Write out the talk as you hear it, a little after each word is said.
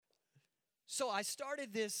So I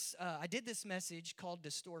started this, I did this message called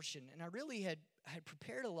Distortion, and I really had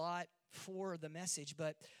prepared a lot for the message,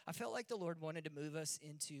 but I felt like the Lord wanted to move us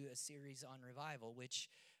into a series on revival, which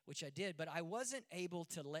I did, but I wasn't able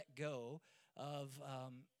to let go of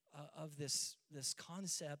this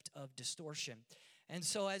concept of distortion. And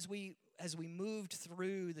so as we moved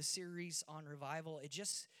through the series on revival, it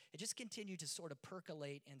just continued to sort of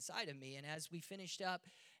percolate inside of me. And as we finished up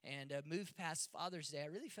and moved past Father's Day, I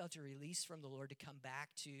really felt a release from the Lord to come back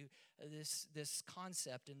to this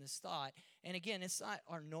concept and this thought. And again, it's not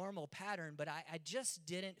our normal pattern, but I just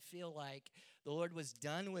didn't feel like the Lord was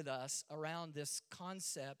done with us around this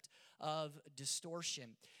concept of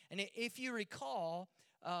distortion. And if you recall,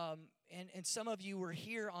 and some of you were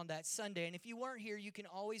here on that Sunday, and if you weren't here, you can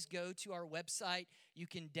always go to our website. You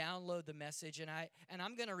can download the message, and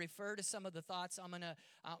I'm going to refer to some of the thoughts. I'm going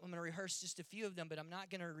to rehearse just a few of them, but I'm not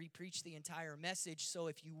going to repreach the entire message. So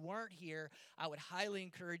if you weren't here, I would highly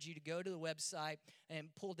encourage you to go to the website and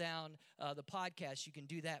pull down the podcast. You can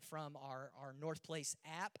do that from our North Place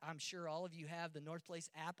app. I'm sure all of you have the North Place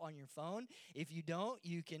app on your phone. If you don't,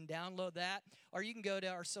 you can download that, or you can go to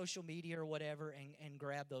our social media or whatever and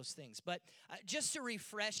grab those things. But just to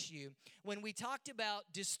refresh you, when we talked about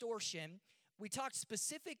distortion, we're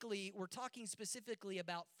talking specifically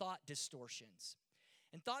about thought distortions.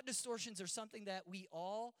 And thought distortions are something that we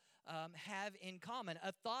all have in common.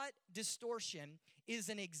 A thought distortion is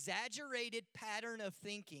an exaggerated pattern of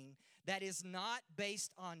thinking that is not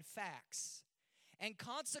based on facts, and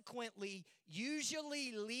consequently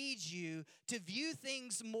usually leads you to view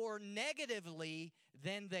things more negatively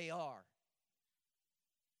than they are.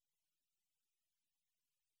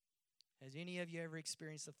 Has any of you ever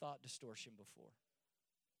experienced a thought distortion before?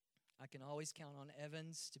 I can always count on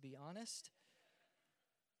Evans, to be honest.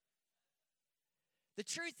 The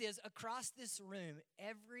truth is, across this room,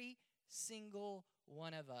 every single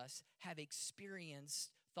one of us have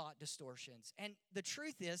experienced thought distortions. And the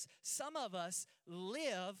truth is, some of us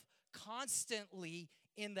live constantly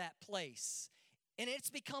in that place. And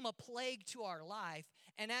it's become a plague to our life.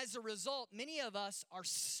 And as a result, many of us are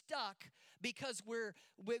stuck because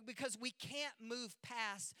we can't move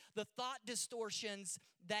past the thought distortions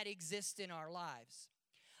that exist in our lives.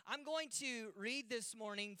 I'm going to read this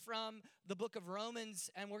morning from the book of Romans,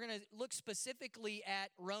 and we're going to look specifically at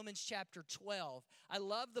Romans chapter 12. I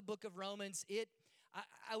love the book of Romans.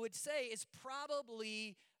 I would say it's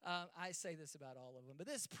probably, I say this about all of them, but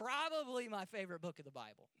this is probably my favorite book of the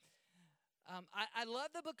Bible. I love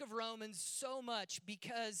the book of Romans so much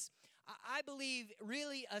because I believe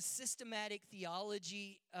really a systematic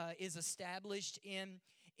theology is established in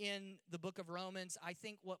the book of Romans. I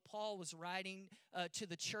think what Paul was writing to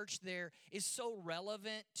the church there is so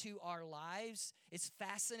relevant to our lives. It's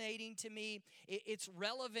fascinating to me. It's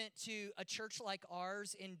relevant to a church like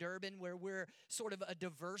ours in Durban, where we're sort of a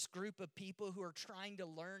diverse group of people who are trying to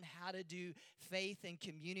learn how to do faith and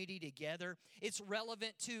community together. It's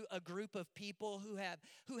relevant to a group of people who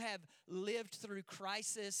have lived through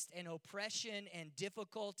crisis and oppression and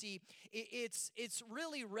difficulty. It's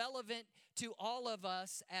really relevant to all of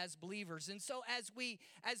us as believers. And so as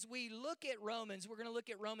we look at Romans, we're going to look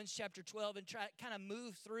at Romans chapter 12 and try to kind of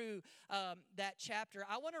move through that chapter.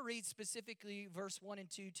 I want to read specifically verse 1 and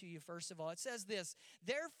 2 to you first of all. It says this: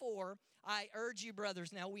 "Therefore, I urge you,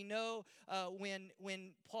 brothers." Now we know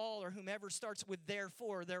when Paul or whomever starts with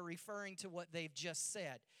therefore, they're referring to what they've just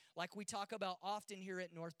said. Like we talk about often here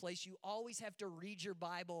at North Place, you always have to read your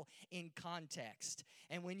Bible in context.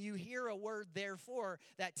 And when you hear a word therefore,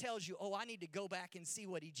 that tells you, oh, I need to go back and see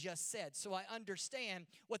what he just said, so I understand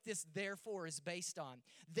what this therefore is based on.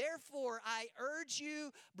 "Therefore, I urge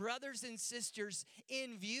you, brothers and sisters,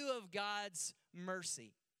 in view of God's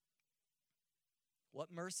mercy." What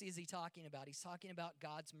mercy is he talking about? He's talking about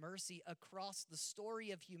God's mercy across the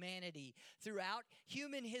story of humanity, throughout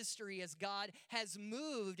human history, as God has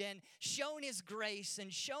moved and shown his grace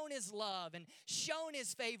and shown his love and shown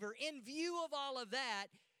his favor. In view of all of that,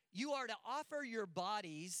 you are to offer your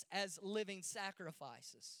bodies as living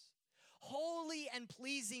sacrifices, holy and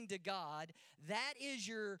pleasing to God. That is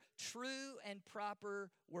your true and proper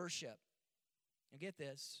worship. Now get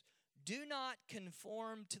this: "Do not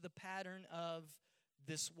conform to the pattern of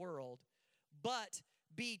this world, but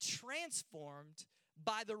be transformed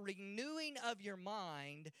by the renewing of your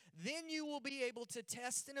mind. Then you will be able to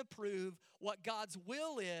test and approve what God's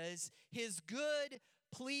will is, his good,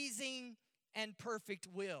 pleasing, and perfect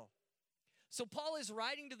will." So Paul is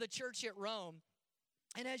writing to the church at Rome.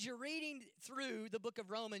 And as you're reading through the book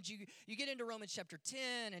of Romans, you get into Romans chapter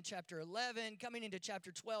 10 and chapter 11, coming into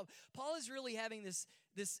chapter 12. Paul is really having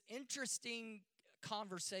this interesting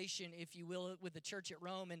conversation, if you will, with the church at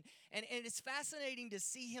Rome. And it's fascinating to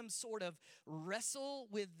see him sort of wrestle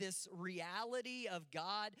with this reality of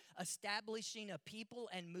God establishing a people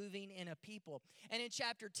and moving in a people. And in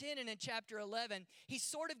chapter 10 and in chapter 11, he's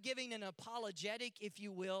sort of giving an apologetic, if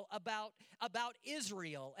you will, about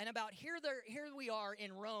Israel and about here we are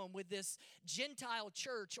in Rome with this Gentile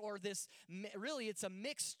church, or this, really it's a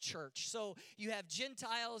mixed church. So you have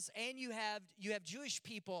Gentiles and you have Jewish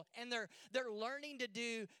people, and they're learning to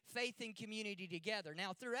do faith and community together.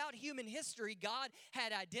 Now, throughout human history, God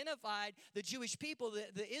had identified the Jewish people,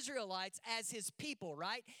 the Israelites, as his people,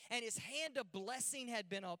 right? And his hand of blessing had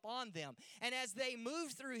been upon them. And as they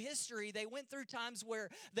moved through history, they went through times where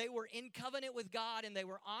they were in covenant with God and they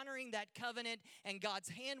were honoring that covenant, and God's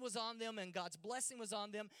hand was on them and God's blessing was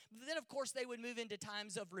on them. But then, of course, they would move into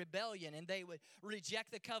times of rebellion and they would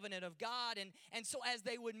reject the covenant of God. And so as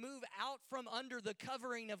they would move out from under the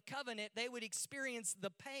covering of covenant, they would experience the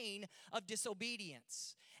pain of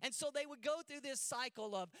disobedience. And so they would go through this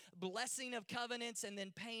cycle of blessing of covenants and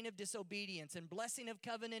then pain of disobedience, and blessing of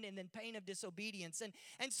covenant and then pain of disobedience.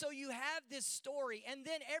 And so you have this story, and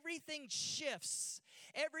then everything shifts.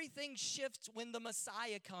 Everything shifts when the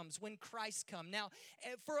Messiah comes, when Christ comes. Now,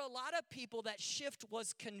 for a lot of people, that shift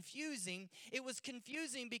was confusing. It was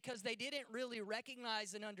confusing because they didn't really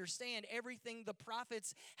recognize and understand everything the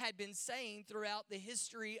prophets had been saying throughout the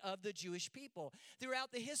history of the Jewish people.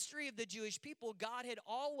 Throughout the history of the Jewish people, God had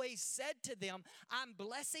always said to them, I'm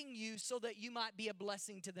blessing you so that you might be a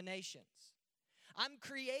blessing to the nations. I'm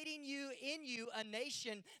creating in you a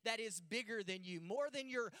nation that is bigger than you, more than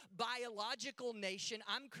your biological nation.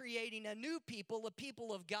 I'm creating a new people, a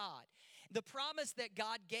people of God. The promise that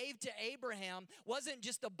God gave to Abraham wasn't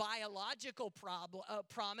just a biological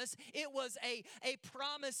promise. It was a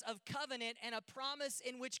promise of covenant, and a promise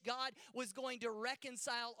in which God was going to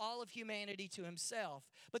reconcile all of humanity to himself.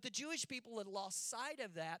 But the Jewish people had lost sight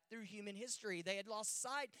of that through human history. They had lost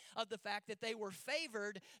sight of the fact that they were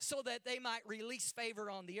favored so that they might release favor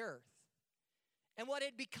on the earth. And what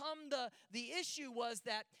had become the issue was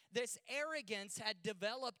that this arrogance had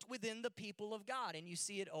developed within the people of God. And you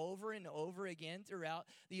see it over and over again throughout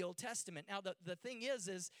the Old Testament. Now, the thing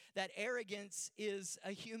is that arrogance is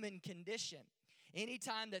a human condition.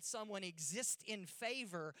 Anytime that someone exists in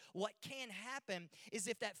favor, what can happen is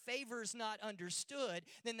if that favor is not understood,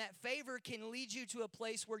 then that favor can lead you to a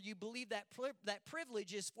place where you believe that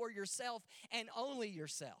privilege is for yourself and only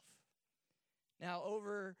yourself. Now,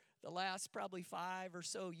 over the last probably 5 or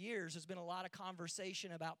so years, there's been a lot of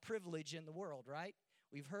conversation about privilege in the world, right?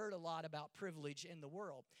 We've heard a lot about privilege in the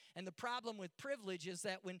world. And the problem with privilege is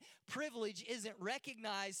that when privilege isn't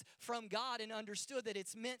recognized from God and understood that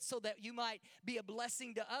it's meant so that you might be a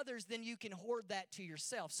blessing to others, then you can hoard that to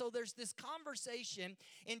yourself. So there's this conversation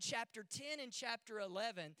in chapter 10 and chapter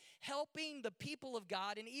 11, helping the people of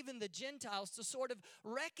God and even the Gentiles to sort of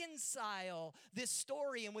reconcile this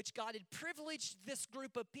story in which God had privileged this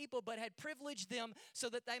group of people, but had privileged them so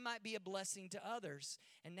that they might be a blessing to others.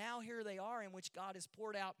 And now here they are, in which God has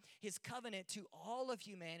poured out his covenant to all of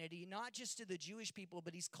humanity, not just to the Jewish people,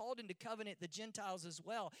 but he's called into covenant the Gentiles as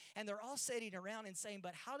well. And they're all sitting around and saying,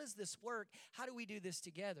 but how does this work? How do we do this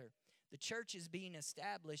together? The church is being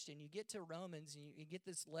established, and you get to Romans, and you get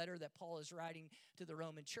this letter that Paul is writing to the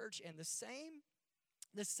Roman church, and the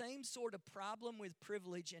same sort of problem with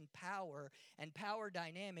privilege and power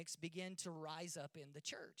dynamics begin to rise up in the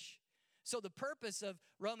church. So the purpose of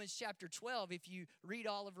Romans chapter 12, if you read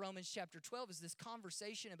all of Romans chapter 12, is this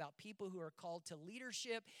conversation about people who are called to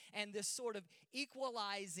leadership and this sort of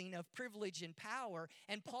equalizing of privilege and power.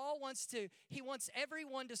 And Paul wants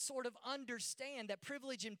everyone to sort of understand that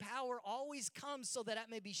privilege and power always comes so that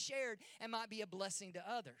it may be shared and might be a blessing to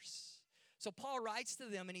others. So Paul writes to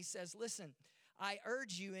them and he says, listen, I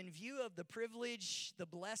urge you, in view of the privilege, the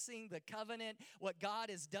blessing, the covenant, what God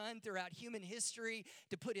has done throughout human history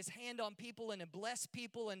to put his hand on people and to bless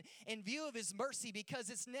people, and in view of his mercy, because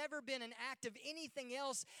it's never been an act of anything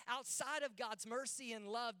else outside of God's mercy and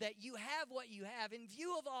love that you have what you have. In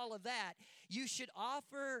view of all of that, you should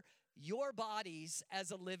offer your bodies as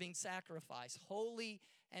a living sacrifice, holy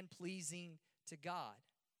and pleasing to God.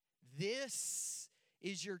 This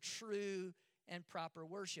is your true and proper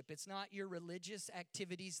worship. It's not your religious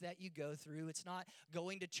activities that you go through. It's not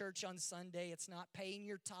going to church on Sunday. It's not paying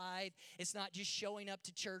your tithe. It's not just showing up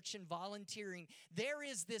to church and volunteering. There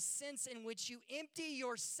is this sense in which you empty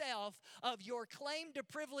yourself of your claim to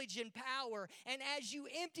privilege and power, and as you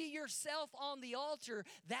empty yourself on the altar,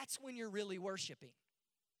 that's when you're really worshiping.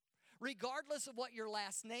 regardless of what your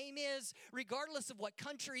last name is, regardless of what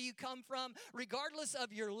country you come from, regardless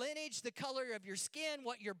of your lineage, the color of your skin,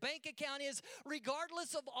 what your bank account is,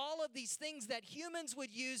 regardless of all of these things that humans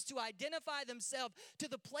would use to identify themselves, to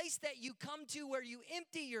the place that you come to where you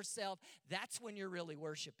empty yourself, that's when you're really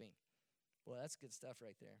worshiping. Boy, that's good stuff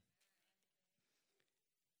right there.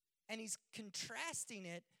 And he's contrasting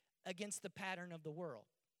it against the pattern of the world.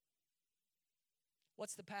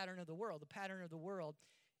 What's the pattern of the world? The pattern of the world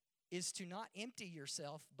is to not empty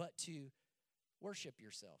yourself, but to worship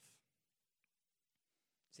yourself.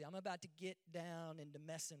 See, I'm about to get down into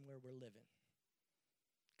messing where we're living.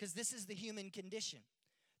 Because this is the human condition.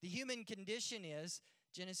 The human condition is,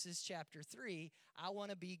 Genesis chapter 3, I want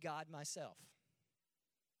to be God myself.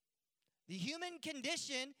 The human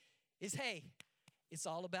condition is, hey, it's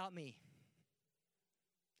all about me.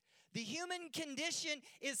 The human condition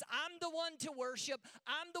is I'm the one to worship.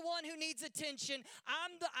 I'm the one who needs attention.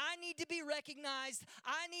 I need to be recognized.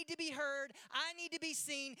 I need to be heard. I need to be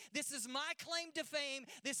seen. This is my claim to fame.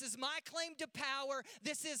 This is my claim to power.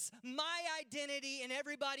 This is my identity, and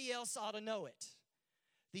everybody else ought to know it.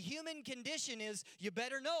 The human condition is, you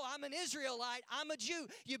better know I'm an Israelite, I'm a Jew.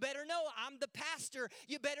 You better know I'm the pastor.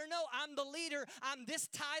 You better know I'm the leader. I'm this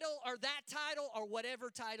title or that title or whatever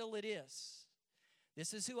title it is.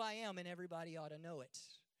 This is who I am, and everybody ought to know it.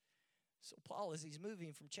 So Paul, as he's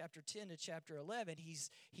moving from chapter 10 to chapter 11,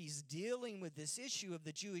 he's dealing with this issue of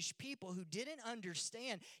the Jewish people who didn't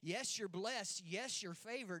understand, yes, you're blessed, yes, you're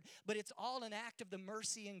favored, but it's all an act of the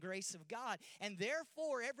mercy and grace of God. And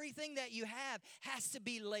therefore, everything that you have has to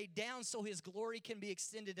be laid down so his glory can be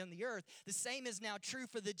extended on the earth. The same is now true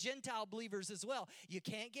for the Gentile believers as well. You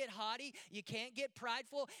can't get haughty, you can't get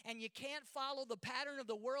prideful, and you can't follow the pattern of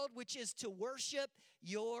the world, which is to worship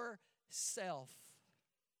yourself.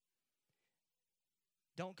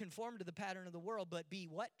 Don't conform to the pattern of the world, but be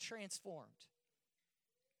what? Transformed.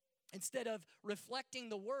 Instead of reflecting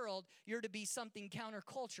the world, you're to be something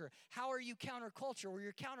counterculture. How are you counterculture? Well,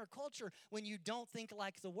 you're counterculture when you don't think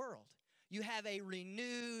like the world. You have a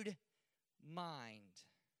renewed mind.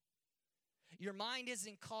 Your mind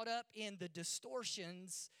isn't caught up in the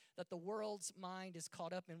distortions that the world's mind is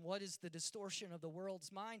caught up in. What is the distortion of the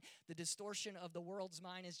world's mind? The distortion of the world's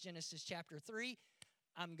mind is Genesis chapter 3.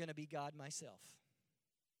 I'm going to be God myself.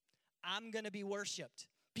 I'm going to be worshiped.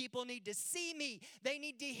 People need to see me. They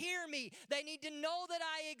need to hear me. They need to know that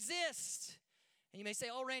I exist. And you may say,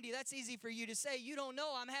 oh, Randy, that's easy for you to say. You don't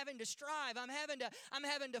know. I'm having to strive. I'm having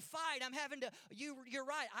to fight. You're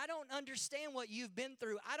right. I don't understand what you've been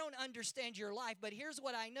through. I don't understand your life. But here's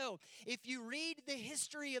what I know. If you read the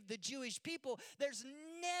history of the Jewish people, there's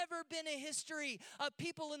never been a history of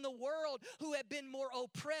people in the world who have been more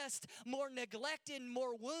oppressed, more neglected,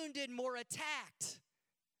 more wounded, more attacked.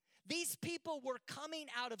 These people were coming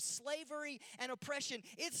out of slavery and oppression.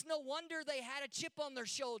 It's no wonder they had a chip on their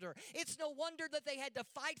shoulder. It's no wonder that they had to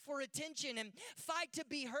fight for attention and fight to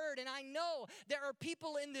be heard. And I know there are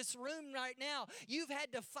people in this room right now. You've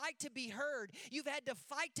had to fight to be heard. You've had to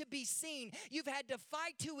fight to be seen. You've had to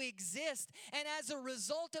fight to exist. And as a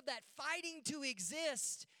result of that fighting to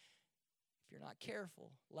exist, if you're not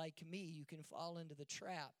careful, like me, you can fall into the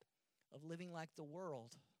trap of living like the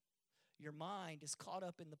world. Your mind is caught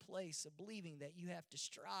up in the place of believing that you have to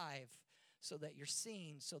strive so that you're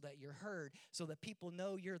seen, so that you're heard, so that people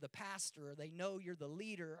know you're the pastor, or they know you're the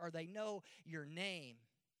leader, or they know your name.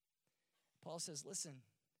 Paul says, listen,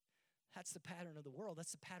 that's the pattern of the world.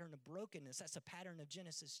 That's the pattern of brokenness. That's the pattern of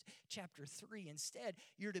Genesis chapter 3. Instead,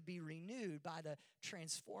 you're to be renewed by the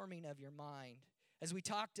transforming of your mind. As we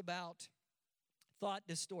talked about thought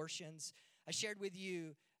distortions, I shared with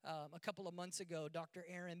you a couple of months ago, Dr.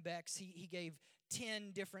 Aaron Becks, he gave 10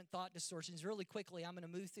 different thought distortions. Really quickly, I'm going to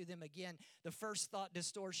move through them again. The first thought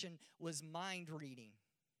distortion was mind reading.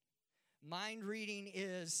 Mind reading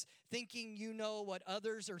is thinking you know what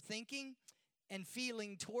others are thinking and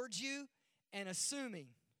feeling towards you and assuming.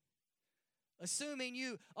 Assuming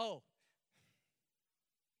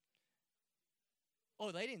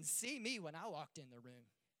they didn't see me when I walked in the room.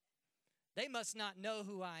 They must not know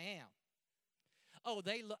who I am.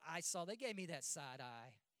 They gave me that side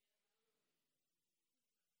eye.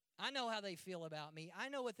 I know how they feel about me. I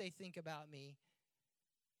know what they think about me.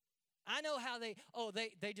 I know how they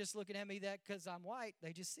just looking at me that because I'm white,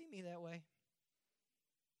 they just see me that way.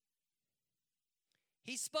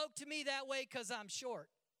 He spoke to me that way because I'm short.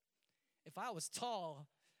 If I was tall,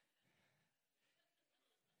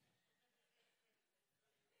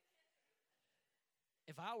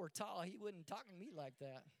 he wouldn't talk to me like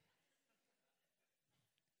that.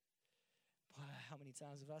 Boy, how many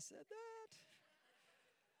times have I said that?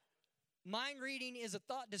 Mind reading is a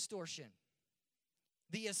thought distortion.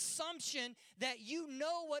 The assumption that you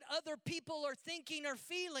know what other people are thinking or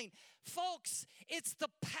feeling. Folks, it's the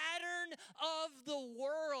pattern of the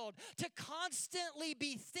world to constantly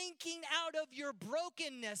be thinking out of your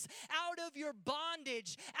brokenness, out of your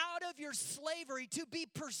bondage, out of your slavery, to be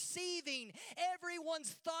perceiving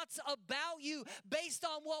everyone's thoughts about you based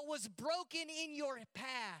on what was broken in your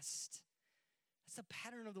past. That's the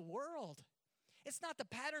pattern of the world. It's not the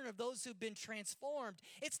pattern of those who've been transformed.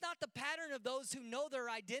 It's not the pattern of those who know their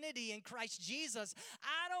identity in Christ Jesus.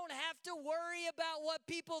 I don't have to worry about what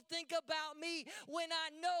people think about me when I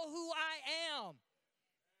know who I am.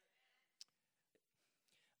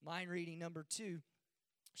 Mind reading number 2.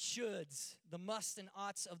 Shoulds, the musts and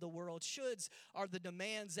oughts of the world. Shoulds are the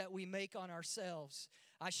demands that we make on ourselves.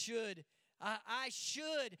 I should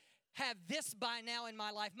have this by now in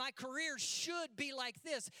my life. My career should be like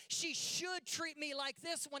this. She should treat me like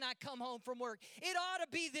this when I come home from work. It ought to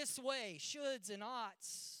be this way. Shoulds and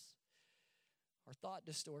oughts are thought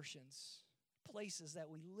distortions, places that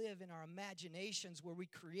we live in our imaginations where we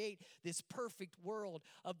create this perfect world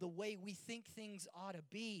of the way we think things ought to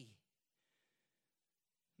be.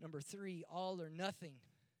 Number 3, all or nothing.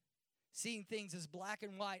 Seeing things as black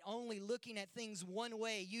and white, only looking at things one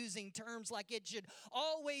way, using terms like it should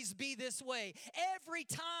always be this way. Every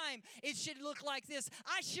time it should look like this.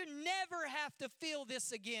 I should never have to feel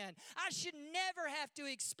this again. I should never have to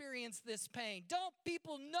experience this pain. Don't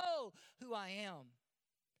people know who I am?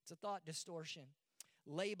 It's a thought distortion.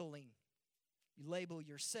 Labeling. You label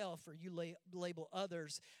yourself or you label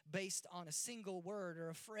others based on a single word or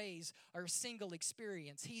a phrase or a single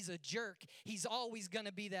experience. He's a jerk. He's always going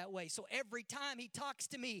to be that way. So every time he talks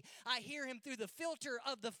to me, I hear him through the filter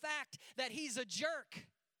of the fact that he's a jerk.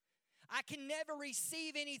 I can never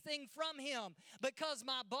receive anything from him because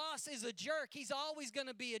my boss is a jerk. He's always going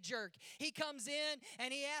to be a jerk. He comes in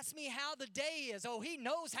and he asks me how the day is. Oh, he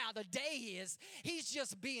knows how the day is. He's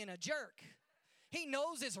just being a jerk. He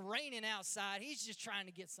knows it's raining outside. He's just trying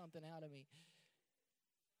to get something out of me.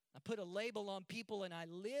 I put a label on people and I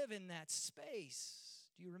live in that space.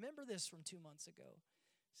 Do you remember this from 2 months ago?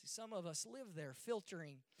 See, some of us live there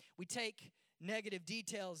filtering. We take negative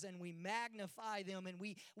details and we magnify them and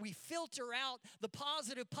we filter out the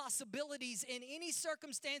positive possibilities in any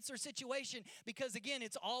circumstance or situation because, again,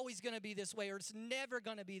 it's always going to be this way or it's never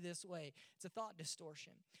going to be this way. It's a thought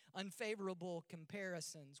distortion. Unfavorable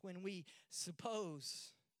comparisons. When we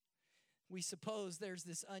suppose there's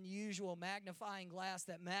this unusual magnifying glass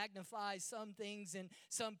that magnifies some things in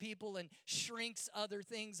some people and shrinks other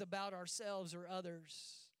things about ourselves or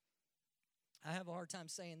others. I have a hard time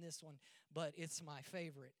saying this one, but it's my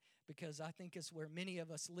favorite because I think it's where many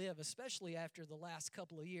of us live, especially after the last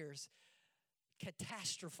couple of years.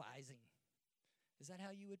 Catastrophizing. Is that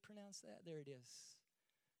how you would pronounce that? There it is.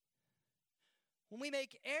 When we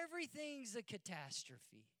make everything's a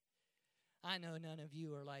catastrophe. I know none of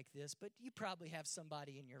you are like this, but you probably have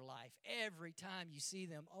somebody in your life. Every time you see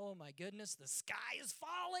them, oh my goodness, the sky is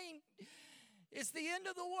falling. It's the end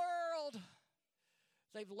of the world.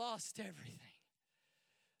 They've lost everything.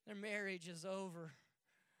 Their marriage is over.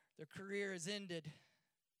 Their career is ended.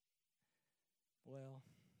 Well,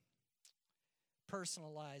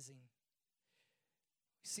 personalizing.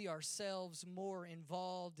 We see ourselves more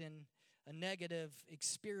involved in a negative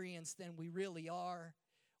experience than we really are.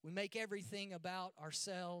 We make everything about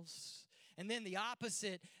ourselves. And then the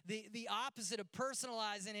opposite of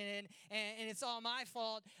personalizing it and it's all my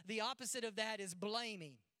fault, the opposite of that is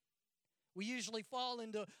blaming. We usually fall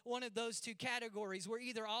into one of those two categories. We're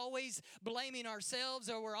either always blaming ourselves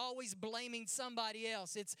or we're always blaming somebody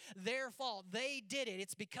else. It's their fault. They did it.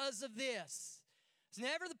 It's because of this. It's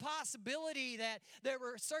never the possibility that there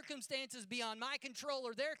were circumstances beyond my control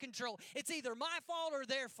or their control. It's either my fault or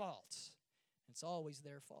their fault. It's always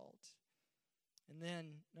their fault. And then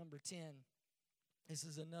number 10, this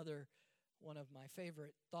is another one of my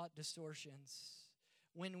favorite thought distortions.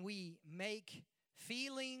 When we make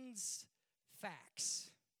feelings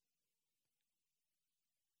facts.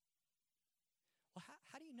 Well,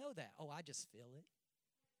 how do you know that? Oh, I just feel it.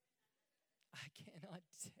 I cannot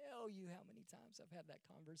tell you how many times I've had that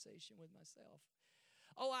conversation with myself.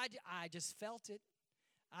 Oh, I just felt it.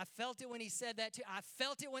 I felt it when he said that too. I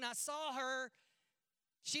felt it when I saw her.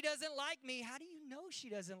 She doesn't like me. How do you know she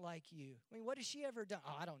doesn't like you? I mean, what has she ever done?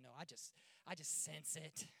 Oh, I don't know. I just sense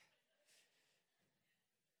it.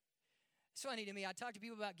 It's funny to me. I talk to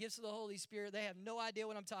people about gifts of the Holy Spirit. They have no idea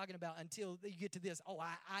what I'm talking about until you get to this. Oh,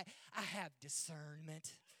 I have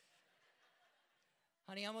discernment.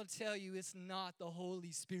 Honey, I'm going to tell you it's not the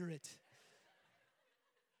Holy Spirit.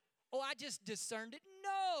 Oh, I just discerned it.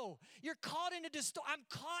 No, you're caught in I'm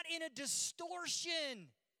caught in a distortion.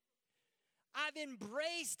 I've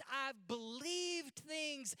embraced, I've believed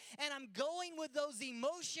things, and I'm going with those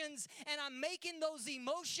emotions, and I'm making those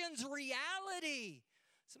emotions reality.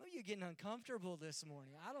 Some of you are getting uncomfortable this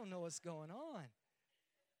morning. I don't know what's going on.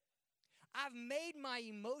 I've made my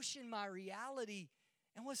emotion my reality,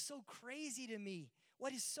 and what is so crazy to me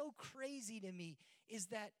is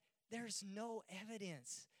that there's no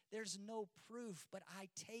evidence. There's no proof, but I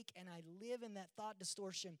take and I live in that thought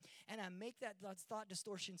distortion, and I make that thought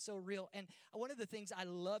distortion so real. And one of the things I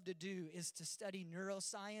love to do is to study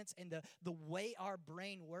neuroscience and the way our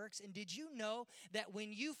brain works. And did you know that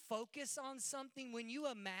when you focus on something, when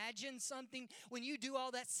you imagine something, when you do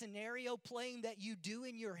all that scenario playing that you do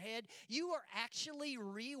in your head, you are actually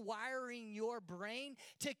rewiring your brain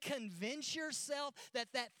to convince yourself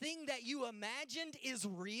that that thing that you imagined is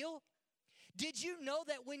real? Did you know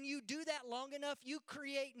that when you do that long enough, you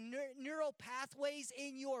create neural pathways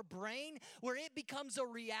in your brain where it becomes a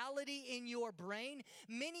reality in your brain?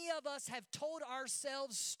 Many of us have told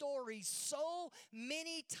ourselves stories so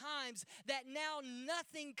many times that now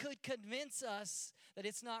nothing could convince us that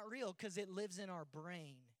it's not real because it lives in our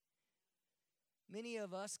brain. Many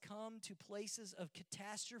of us come to places of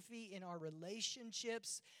catastrophe in our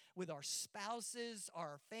relationships with our spouses,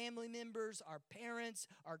 our family members, our parents,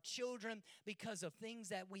 our children, because of things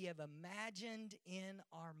that we have imagined in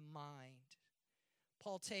our mind.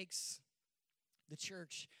 Paul takes the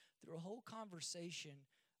church through a whole conversation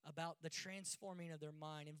about the transforming of their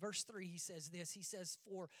mind. In verse 3, he says this. He says,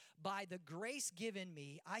 "For by the grace given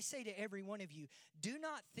me, I say to every one of you, do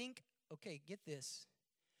not think," okay, get this,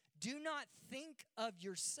 "do not think of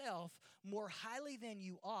yourself more highly than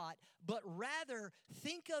you ought, but rather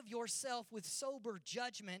think of yourself with sober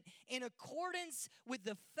judgment in accordance with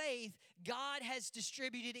the faith God has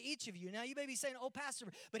distributed to each of you." Now, you may be saying, "Oh,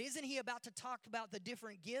 Pastor, but isn't he about to talk about the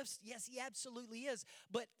different gifts?" Yes, he absolutely is.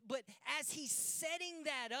 But as he's setting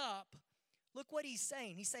that up, look what he's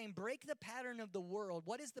saying. He's saying, break the pattern of the world.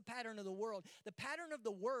 What is the pattern of the world? The pattern of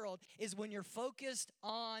the world is when you're focused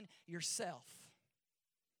on yourself.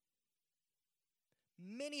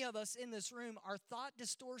 Many of us in this room, our thought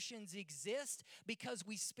distortions exist because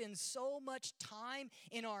we spend so much time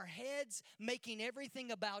in our heads making everything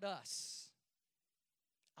about us.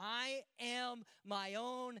 I am my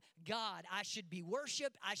own God. I should be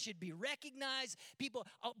worshiped. I should be recognized. People,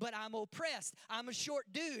 but I'm oppressed. I'm a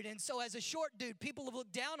short dude. And so as a short dude, people have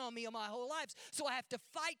looked down on me my whole lives. So I have to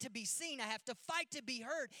fight to be seen. I have to fight to be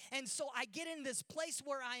heard. And so I get in this place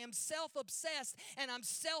where I am self-obsessed and I'm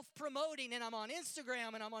self-promoting, and I'm on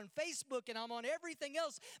Instagram and I'm on Facebook and I'm on everything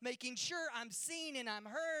else, making sure I'm seen and I'm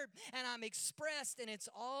heard and I'm expressed, and it's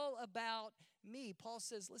all about me. Paul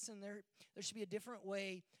says, listen, there should be a different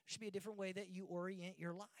way. There should be a different way that you orient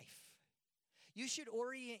your life. You should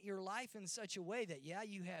orient your life in such a way that, yeah,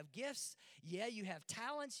 you have gifts. Yeah, you have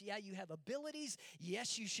talents. Yeah, you have abilities.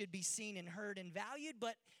 Yes, you should be seen and heard and valued,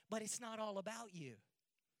 but it's not all about you.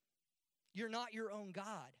 You're not your own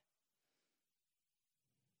God.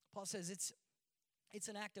 Paul says it's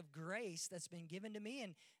an act of grace that's been given to me,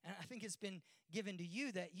 and I think it's been given to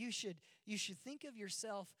you, that you should think of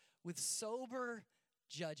yourself with sober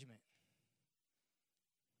judgment.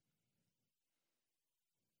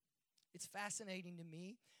 It's fascinating to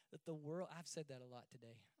me that the world, I've said that a lot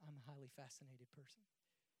today. I'm a highly fascinated person.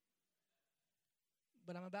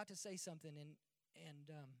 But I'm about to say something,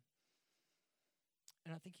 and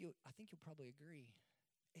I think you'll probably agree.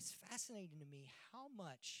 It's fascinating to me how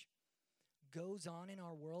much goes on in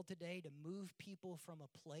our world today to move people from a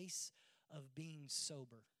place of being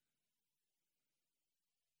sober,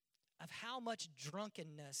 of how much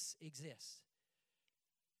drunkenness exists,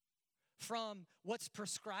 from what's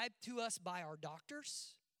prescribed to us by our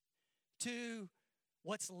doctors to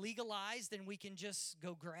what's legalized and we can just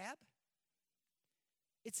go grab.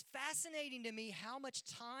 It's fascinating to me how much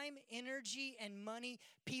time, energy, and money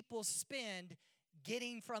people spend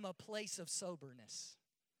getting from a place of soberness.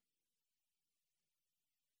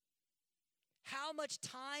 How much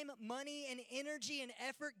time, money, and energy and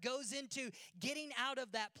effort goes into getting out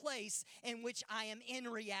of that place in which I am in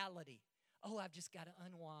reality. Oh, I've just got to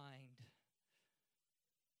unwind.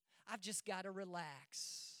 I've just got to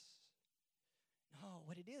relax. No,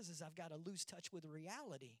 what it is I've got to lose touch with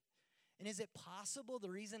reality. And is it possible the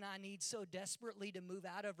reason I need so desperately to move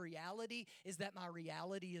out of reality is that my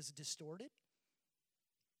reality is distorted?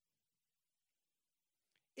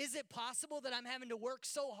 Is it possible that I'm having to work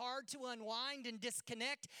so hard to unwind and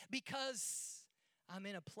disconnect because I'm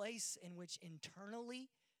in a place in which internally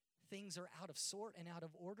things are out of sort and out of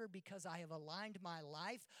order because I have aligned my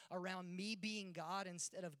life around me being God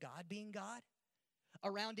instead of God being God?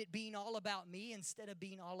 Around it being all about me instead of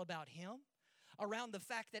being all about Him? Around the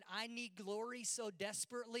fact that I need glory so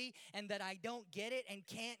desperately and that I don't get it and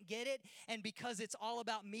can't get it, and because it's all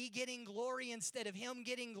about me getting glory instead of Him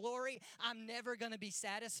getting glory, I'm never going to be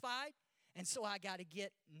satisfied, and so I got to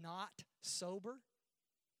get not sober?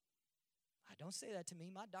 Don't say that to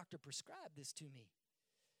me. My doctor prescribed this to me.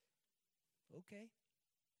 Okay.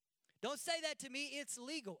 Don't say that to me. It's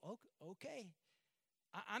legal. Okay.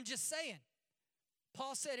 I'm just saying.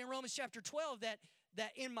 Paul said in Romans chapter 12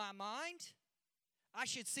 that in my mind, I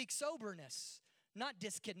should seek soberness, not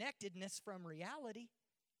disconnectedness from reality.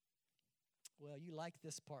 Well, you like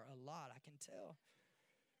this part a lot, I can tell.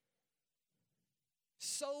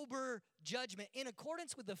 Sober judgment in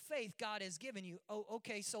accordance with the faith God has given you. Oh,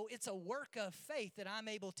 okay, so it's a work of faith that I'm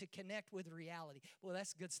able to connect with reality. Well,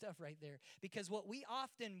 that's good stuff right there. Because what we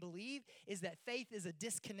often believe is that faith is a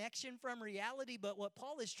disconnection from reality, but what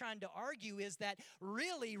Paul is trying to argue is that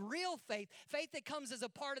really, real faith that comes as a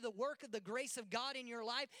part of the work of the grace of God in your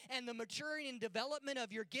life and the maturing and development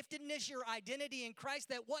of your giftedness, your identity in Christ,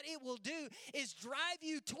 that what it will do is drive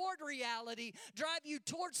you toward reality, drive you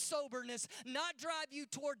toward soberness, not drive you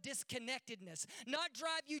toward disconnectedness, not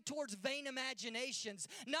drive you towards vain imaginations,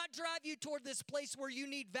 not drive you toward this place where you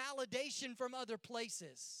need validation from other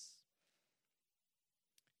places.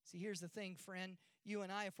 See, here's the thing, friend. You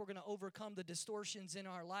and I, if we're going to overcome the distortions in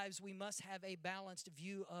our lives, we must have a balanced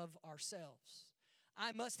view of ourselves.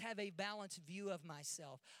 I must have a balanced view of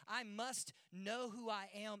myself. I must know who I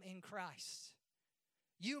am in Christ.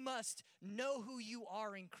 You must know who you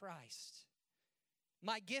are in Christ.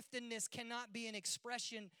 My giftedness cannot be an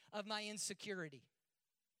expression of my insecurity.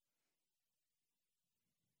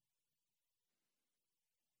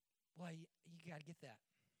 Boy, you got to get that.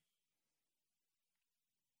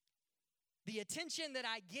 The attention that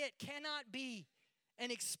I get cannot be an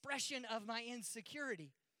expression of my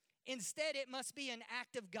insecurity. Instead, it must be an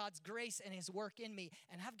act of God's grace and His work in me,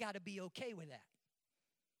 and I've got to be okay with that.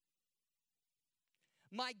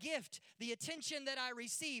 My gift, the attention that I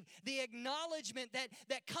receive, the acknowledgement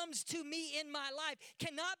that comes to me in my life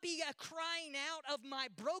cannot be a crying out of my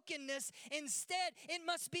brokenness. Instead, it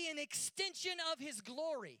must be an extension of His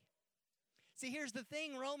glory. See, here's the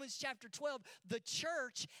thing, Romans chapter 12, the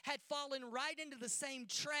church had fallen right into the same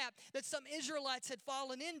trap that some Israelites had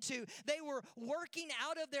fallen into. They were working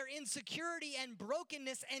out of their insecurity and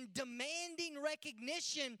brokenness and demanding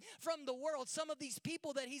recognition from the world. Some of these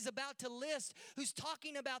people that he's about to list, who's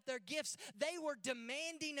talking about their gifts, they were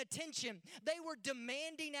demanding attention. They were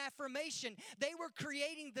demanding affirmation. They were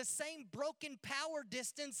creating the same broken power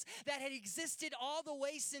distance that had existed all the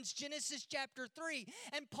way since Genesis chapter 3.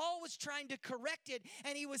 And Paul was trying to correct it,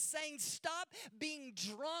 and he was saying, stop being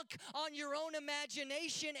drunk on your own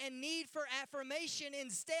imagination and need for affirmation.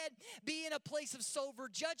 Instead, be in a place of sober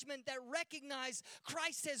judgment that recognize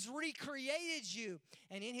Christ has recreated you,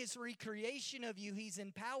 and in His recreation of you, He's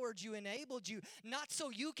empowered you, enabled you, not so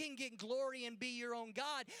you can get glory and be your own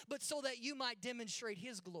God, but so that you might demonstrate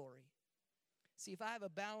His glory. See, if I have a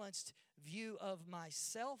balanced view of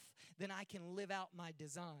myself, then I can live out my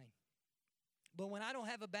design. But when I don't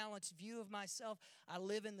have a balanced view of myself, I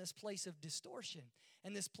live in this place of distortion.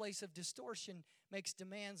 And this place of distortion makes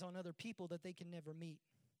demands on other people that they can never meet.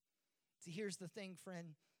 See, here's the thing,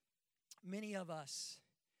 friend. Many of us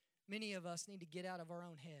need to get out of our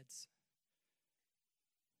own heads.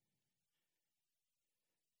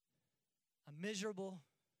 I'm miserable.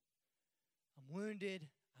 I'm wounded.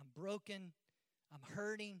 I'm broken. I'm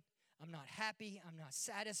hurting. I'm not happy. I'm not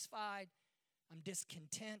satisfied. I'm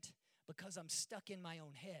discontent. Because I'm stuck in my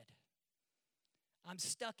own head. I'm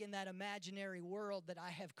stuck in that imaginary world that I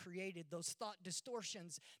have created, those thought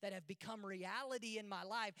distortions that have become reality in my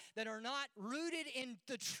life that are not rooted in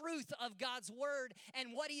the truth of God's word and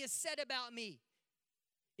what He has said about me.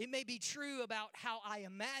 It may be true about how I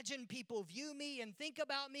imagine people view me and think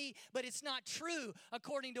about me, but it's not true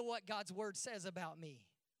according to what God's word says about me.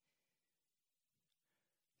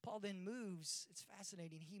 Paul then moves, it's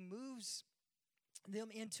fascinating, he moves them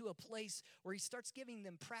into a place where he starts giving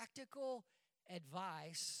them practical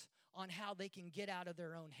advice on how they can get out of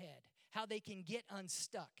their own head, how they can get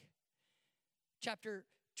unstuck. Chapter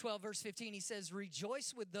 12, verse 15, he says,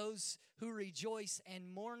 rejoice with those who rejoice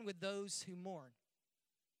and mourn with those who mourn.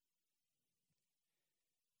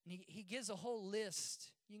 And he gives a whole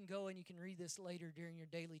list, You can go and you can read this later during your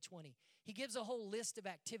daily 20. He gives a whole list of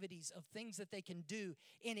activities of things that they can do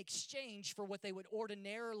in exchange for what they would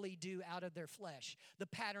ordinarily do out of their flesh, the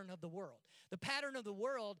pattern of the world. The pattern of the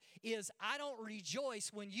world is, I don't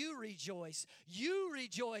rejoice when you rejoice. You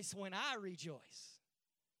rejoice when I rejoice.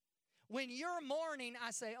 When you're mourning,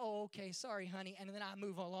 I say, oh, okay, sorry, honey, and then I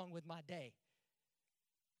move along with my day.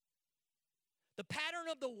 The pattern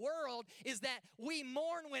of the world is that we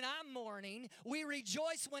mourn when I'm mourning, we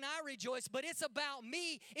rejoice when I rejoice, but it's about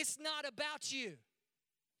me, it's not about you.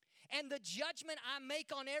 And the judgment I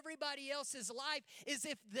make on everybody else's life is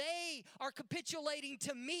if they are capitulating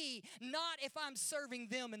to me, not if I'm serving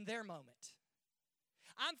them in their moment.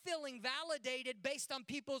 I'm feeling validated based on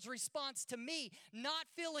people's response to me, not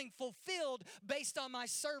feeling fulfilled based on my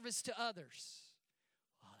service to others.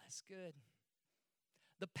 Oh, that's good.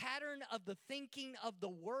 The pattern of the thinking of the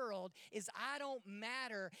world is I don't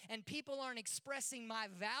matter and people aren't expressing my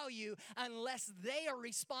value unless they are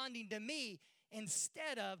responding to me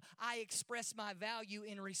instead of I express my value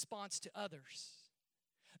in response to others.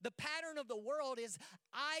 The pattern of the world is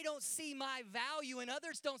I don't see my value and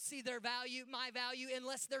others don't see my value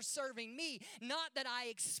unless they're serving me, not that I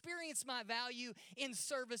experience my value in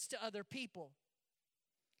service to other people.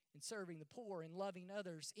 In serving the poor, in loving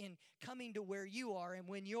others, in coming to where you are. And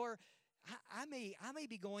when I may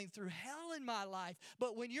be going through hell in my life,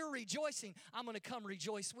 but when you're rejoicing, I'm going to come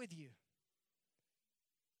rejoice with you.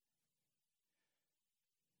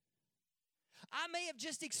 I may have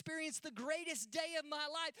just experienced the greatest day of my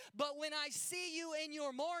life, but when I see you in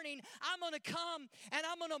your mourning, I'm going to come and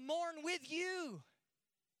I'm going to mourn with you.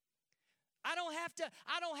 I don't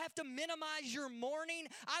have to minimize your mourning.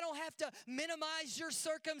 I don't have to minimize your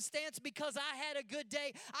circumstance because I had a good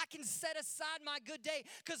day. I can set aside my good day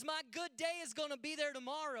because my good day is going to be there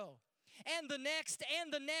tomorrow and the next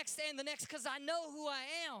and the next and the next because I know who I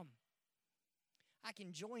am. I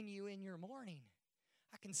can join you in your mourning.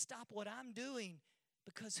 I can stop what I'm doing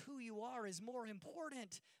because who you are is more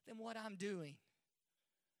important than what I'm doing.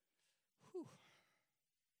 Whew.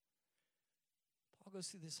 Paul goes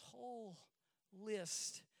through this whole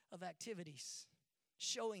list of activities,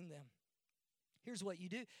 showing them. Here's what you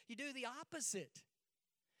do. You do the opposite.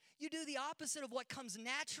 You do the opposite of what comes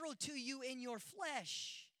natural to you in your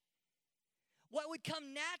flesh. What would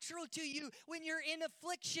come natural to you when you're in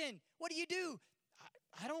affliction? What do?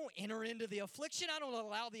 I don't enter into the affliction. I don't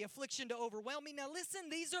allow the affliction to overwhelm me. Now listen,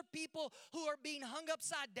 these are people who are being hung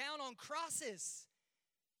upside down on crosses.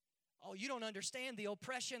 Oh, you don't understand the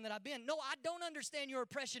oppression that I've been. No, I don't understand your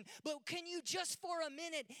oppression. But can you just for a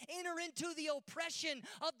minute enter into the oppression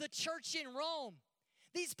of the church in Rome?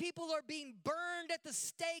 These people are being burned at the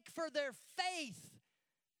stake for their faith.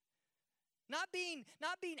 Not being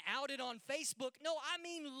outed on Facebook. No, I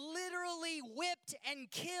mean literally whipped and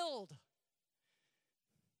killed.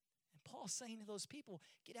 And Paul's saying to those people,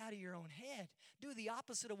 get out of your own head. Do the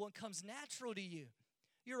opposite of what comes natural to you.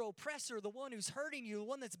 Your oppressor, the one who's hurting you, the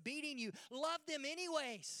one that's beating you, love them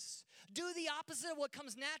anyways. Do the opposite of what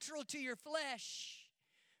comes natural to your flesh.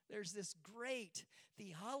 There's this great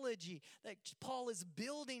theology that Paul is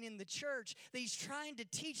building in the church, that he's trying to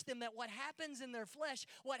teach them that what happens in their flesh,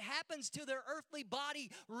 what happens to their earthly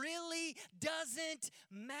body really doesn't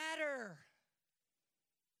matter.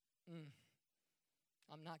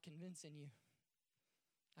 I'm not convincing you.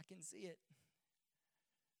 I can see it.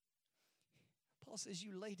 Paul says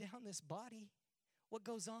you lay down this body. What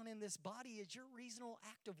goes on in this body is your reasonable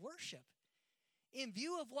act of worship. In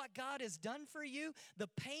view of what God has done for you, the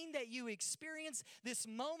pain that you experience, this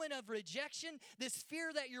moment of rejection, this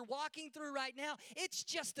fear that you're walking through right now, it's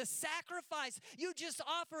just a sacrifice. You just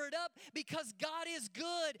offer it up because God is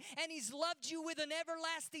good and He's loved you with an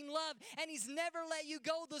everlasting love and He's never let you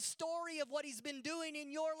go. The story of what He's been doing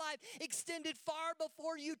in your life extended far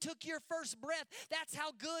before you took your first breath. That's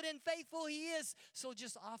how good and faithful He is. So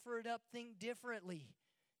just offer it up. Think differently.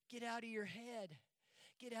 Get out of your head.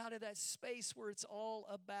 Get out of that space where it's all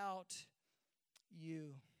about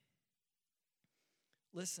you.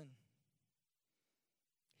 Listen,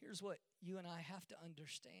 here's what you and I have to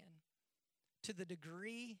understand. To the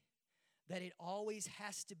degree that it always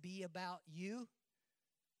has to be about you,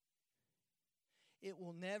 it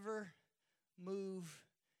will never move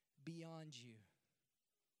beyond you.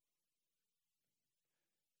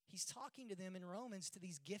 He he's talking to them in Romans, to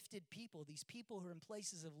these gifted people, these people who are in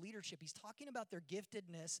places of leadership. He's talking about their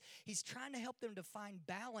giftedness. He's trying to help them to find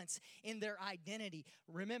balance in their identity.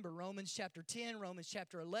 Remember, Romans chapter 10, Romans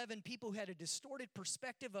chapter 11, people who had a distorted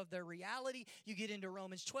perspective of their reality. You get into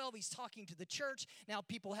Romans 12, he's talking to the church. Now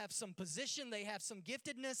people have some position, they have some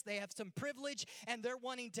giftedness, they have some privilege, and they're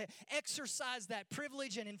wanting to exercise that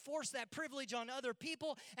privilege and enforce that privilege on other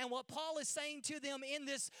people. And what Paul is saying to them in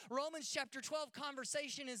this Romans chapter 12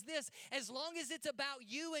 conversation is this: as long as it's about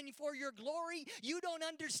you and for your glory, you don't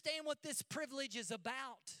understand what this privilege is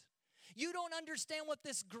about. You don't understand what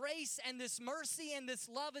this grace and this mercy and this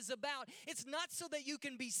love is about. It's not so that you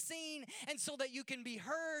can be seen and so that you can be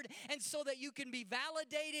heard and so that you can be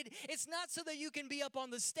validated. It's not so that you can be up on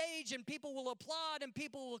the stage and people will applaud and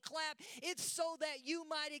people will clap. It's so that you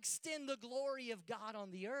might extend the glory of God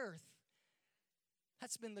on the earth.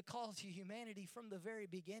 That's been the call to humanity from the very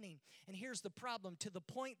beginning. And here's the problem: to the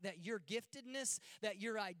point that your giftedness, that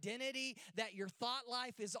your identity, that your thought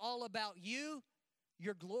life is all about you,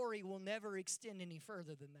 your glory will never extend any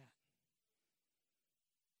further than that.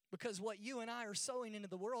 Because what you and I are sowing into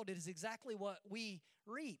the world, it is exactly what we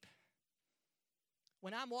reap.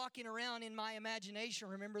 When I'm walking around in my imagination,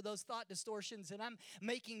 remember those thought distortions, and I'm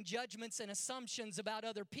making judgments and assumptions about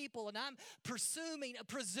other people, and I'm presuming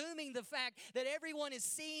the fact that everyone is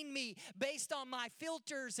seeing me based on my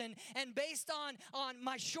filters and based on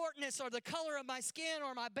my shortness or the color of my skin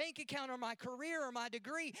or my bank account or my career or my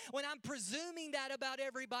degree. When I'm presuming that about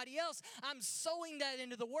everybody else, I'm sowing that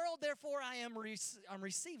into the world. Therefore, I'm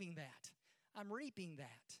receiving that. I'm reaping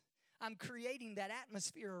that. I'm creating that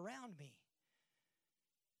atmosphere around me.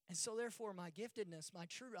 And so therefore, my giftedness, my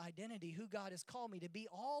true identity, who God has called me to be,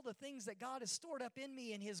 all the things that God has stored up in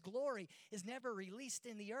me in His glory is never released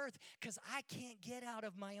in the earth because I can't get out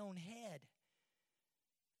of my own head.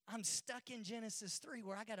 I'm stuck in Genesis 3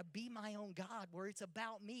 where I got to be my own God, where it's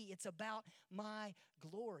about me, it's about my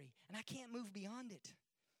glory, and I can't move beyond it.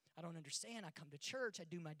 I don't understand. I come to church, I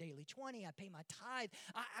do my daily 20, I pay my tithe.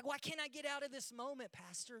 Why can't I get out of this moment,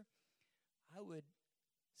 Pastor? I would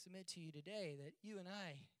submit to you today that you and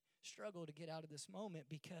I struggle to get out of this moment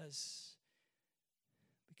because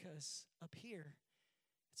up here,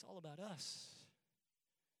 it's all about us.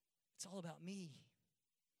 It's all about me.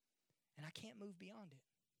 And I can't move beyond it.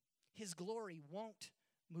 His glory won't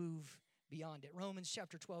move beyond it. Romans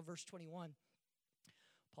chapter 12, verse 21.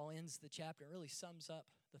 Paul ends the chapter, really sums up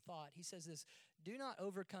the thought. He says this: do not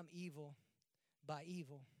overcome evil by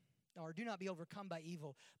evil. Or do not be overcome by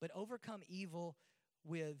evil, but overcome evil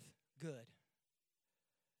with good.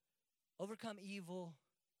 Overcome evil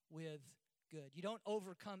with good. You don't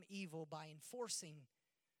overcome evil by enforcing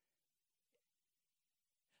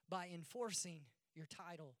your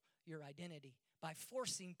title, your identity, by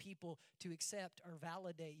forcing people to accept or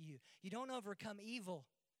validate you. You don't overcome evil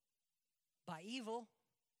by evil.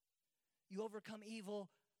 You overcome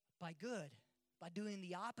evil by good, by doing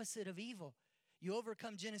the opposite of evil. You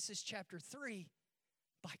overcome Genesis chapter 3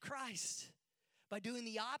 by Christ, by doing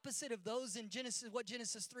the opposite of those in Genesis, what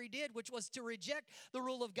Genesis 3 did, which was to reject the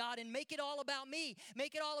rule of God and make it all about me,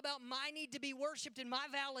 make it all about my need to be worshiped and my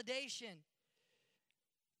validation.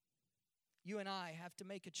 You and I have to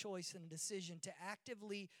make a choice and a decision to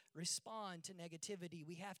actively respond to negativity.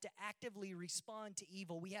 We have to actively respond to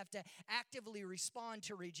evil. We have to actively respond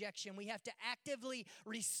to rejection. We have to actively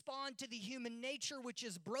respond to the human nature, which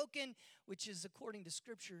is broken, which is, according to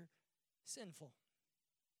Scripture, sinful.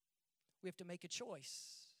 We have to make a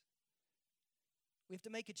choice. We have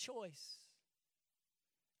to make a choice.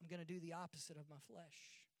 I'm going to do the opposite of my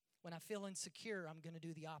flesh. When I feel insecure, I'm going to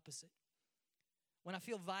do the opposite. When I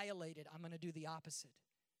feel violated, I'm going to do the opposite.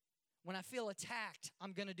 When I feel attacked,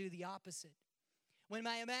 I'm going to do the opposite. When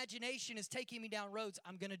my imagination is taking me down roads,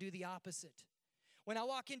 I'm going to do the opposite. When I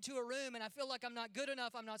walk into a room and I feel like I'm not good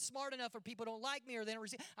enough, I'm not smart enough, or people don't like me, or they don't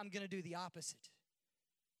receive, I'm going to do the opposite.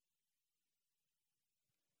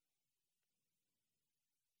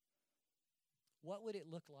 What would it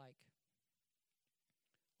look like?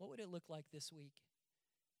 What would it look like this week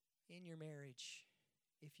in your marriage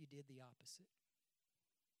if you did the opposite?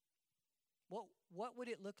 What would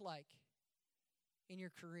it look like in your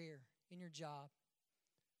career, in your job?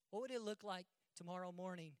 What would it look like tomorrow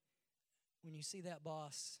morning when you see that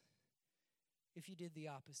boss if you did the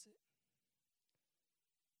opposite?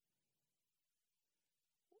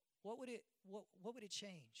 What would it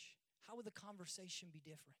change? How would the conversation be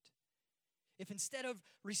different? If instead of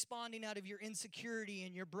responding out of your insecurity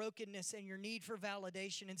and your brokenness and your need for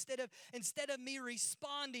validation, instead of me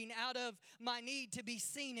responding out of my need to be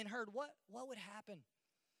seen and heard, what would happen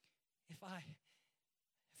if I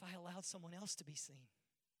allowed someone else to be seen?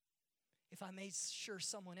 if I made sure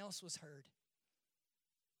someone else was heard?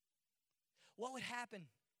 What would happen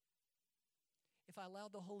if I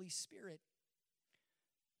allowed the Holy Spirit,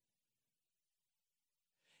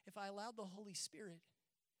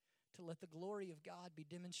 to let the glory of God be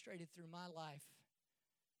demonstrated through my life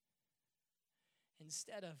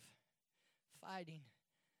instead of fighting,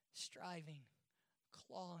 striving,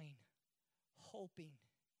 clawing, hoping,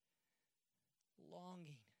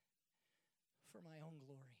 longing for my own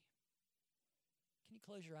glory? Can you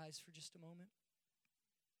close your eyes for just a moment?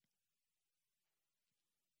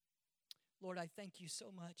 Lord, I thank you so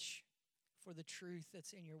much for the truth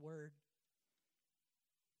that's in your word.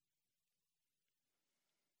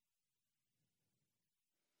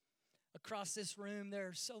 Across this room, there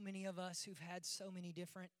are so many of us who've had so many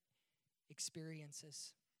different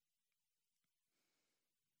experiences.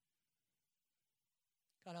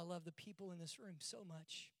 God, I love the people in this room so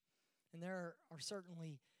much. And there are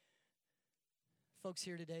certainly folks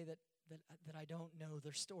here today that I don't know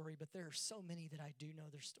their story, but there are so many that I do know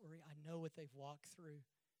their story. I know what they've walked through.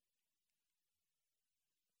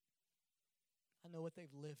 I know what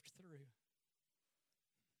they've lived through.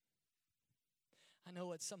 I know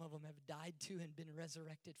what some of them have died to and been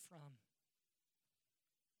resurrected from.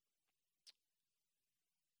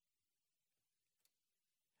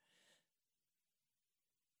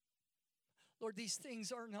 Lord, these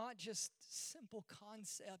things are not just simple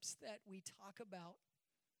concepts that we talk about.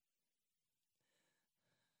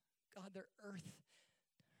 God, they're earth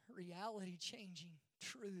reality-changing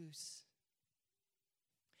truths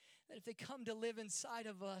that if they come to live inside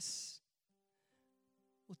of us,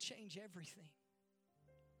 will change everything.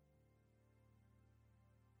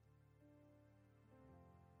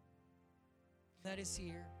 That is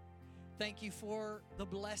here. Thank you for the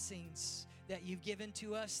blessings that you've given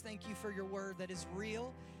to us. Thank you for your word that is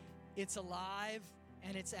real, it's alive,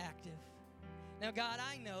 and it's active. Now, God,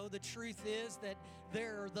 I know the truth is that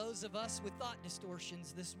there are those of us with thought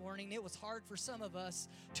distortions this morning. It was hard for some of us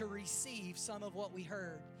to receive some of what we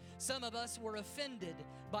heard. Some of us were offended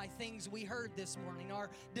by things we heard this morning. Our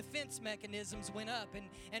defense mechanisms went up,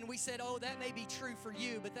 and we said, oh, that may be true for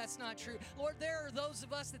you, but that's not true. Lord, there are those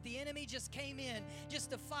of us that the enemy just came in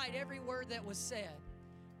just to fight every word that was said.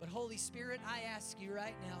 But Holy Spirit, I ask you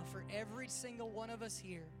right now for every single one of us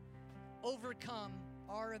here, overcome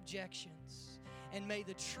our objections, and may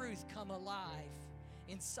the truth come alive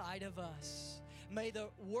inside of us. May the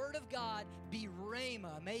Word of God be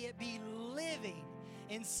rhema. May it be living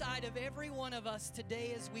inside of every one of us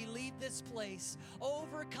today as we leave this place,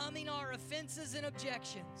 overcoming our offenses and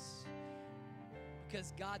objections.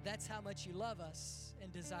 Because, God, that's how much you love us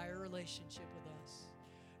and desire a relationship with us.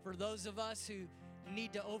 For those of us who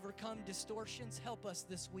need to overcome distortions, help us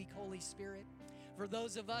this week, Holy Spirit. For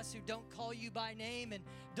those of us who don't call you by name and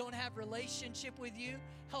don't have relationship with you,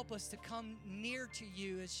 help us to come near to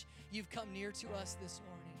you as you've come near to us this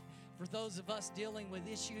morning. For those of us dealing with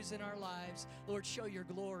issues in our lives, Lord, show your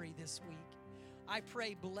glory this week. I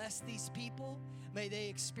pray, bless these people. May they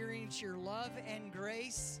experience your love and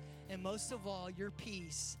grace, and most of all, your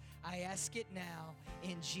peace. I ask it now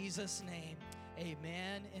in Jesus' name.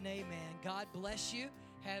 Amen and amen. God bless you.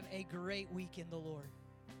 Have a great week in the Lord.